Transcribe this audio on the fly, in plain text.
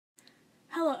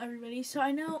Hello everybody, so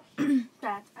I know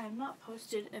that I have not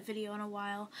posted a video in a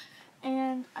while,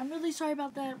 and I'm really sorry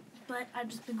about that, but I've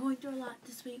just been going through a lot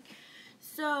this week.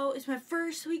 So, it's my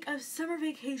first week of summer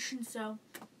vacation, so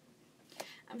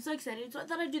I'm so excited. So I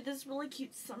thought I'd do this really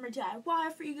cute summer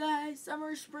DIY for you guys,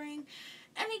 summer, spring,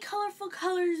 any colorful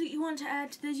colors that you want to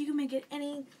add to this. You can make it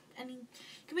you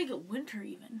can make it winter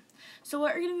even. So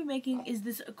what we're going to be making is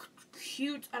this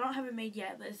cute, I don't have it made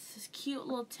yet, but it's this cute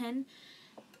little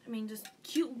just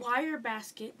cute wire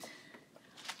basket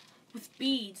with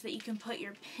beads that you can put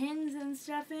your pins and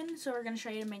stuff in. So we're going to show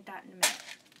you to make that in a minute.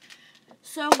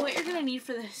 So what you're going to need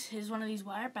for this is one of these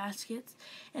wire baskets.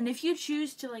 And if you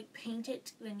choose to paint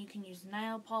it, then you can use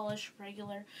nail polish,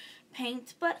 regular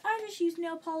paint. But I just use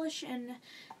nail polish, and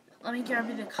let me grab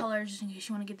you the colors just in case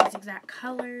you want to get these exact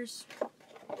colors.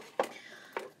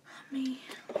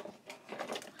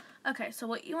 Okay, so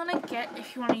what you want to get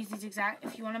if you want to use these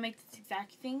if you want to make this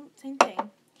same thing,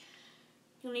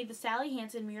 you'll need the Sally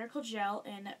Hansen Miracle Gel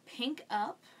in Pink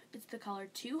Up. It's the color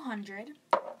 200.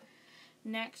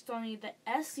 Next, I'll need the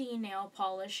Essie nail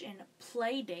polish in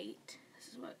Playdate.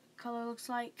 This is what color looks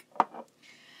like.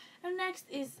 And next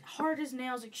is Hard as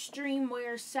Nails Extreme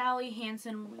Wear Sally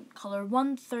Hansen color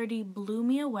 130 Blew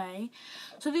Me Away.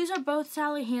 So these are both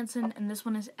Sally Hansen and this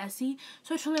one is Essie.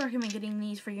 So I totally recommend getting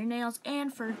these for your nails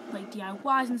and for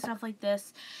DIYs and stuff like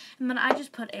this. And then I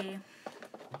just put I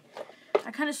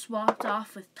kind of swapped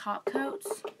off with top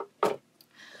coats.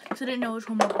 So I didn't know which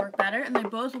one would work better, and they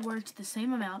both worked the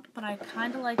same amount, but I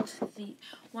kind of liked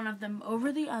one of them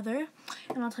over the other,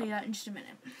 and I'll tell you that in just a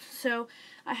minute. So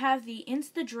I have the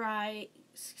Insta-Dry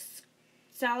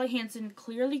Sally Hansen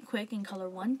Clearly Quick in color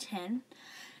 110,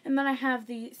 and then I have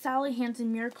the Sally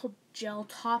Hansen Miracle Gel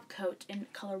Top Coat in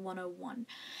color 101.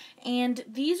 And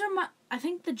these are I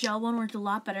think the gel one worked a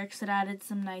lot better because it added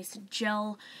some nice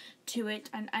gel to it,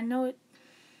 and I know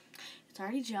it's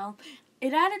already gel.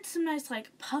 It added some nice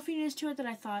puffiness to it that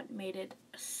I thought made it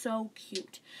so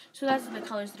cute. So that's the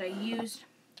colors that I used.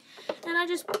 And I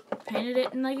just painted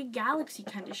it in a galaxy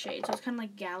kind of shade. So it's kind of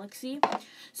like galaxy.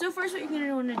 So first what you're going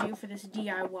to want to do for this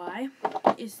DIY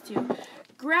is to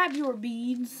grab your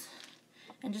beads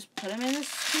and just put them in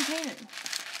this container.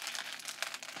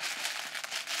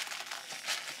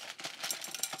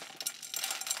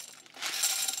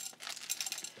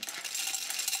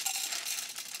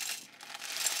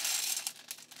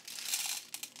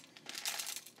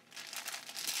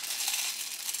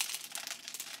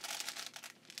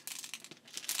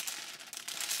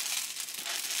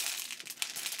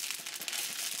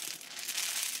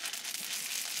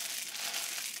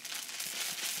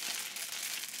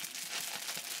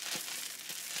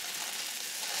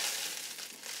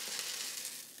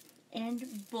 And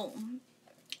boom.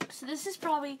 So this is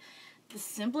probably the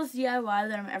simplest DIY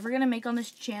that I'm ever going to make on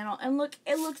this channel. And look,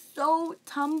 it looks so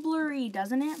tumblery,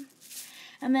 doesn't it?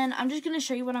 And then I'm just going to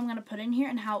show you what I'm going to put in here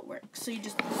and how it works. So you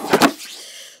just...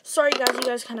 Sorry guys, you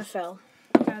guys kind of fell.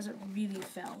 You guys really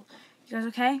fell. You guys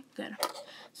okay? Good.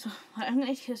 So what I'm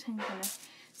going to do is I'm going to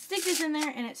stick this in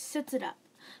there and it sits it up.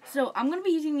 So I'm going to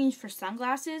be using these for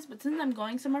sunglasses, but since I'm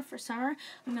going somewhere for summer,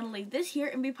 I'm going to leave this here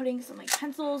and be putting some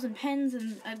pencils and pens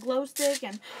and a glow stick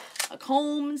and a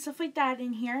comb and stuff like that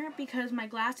in here because my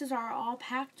glasses are all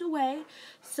packed away.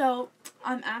 So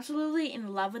I'm absolutely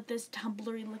in love with this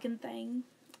tumblery looking thing.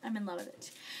 I'm in love with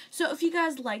it. So if you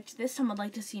guys liked this and would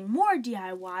like to see more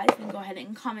DIYs, then go ahead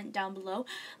and comment down below,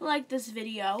 like this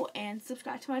video, and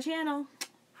subscribe to my channel.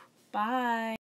 Bye.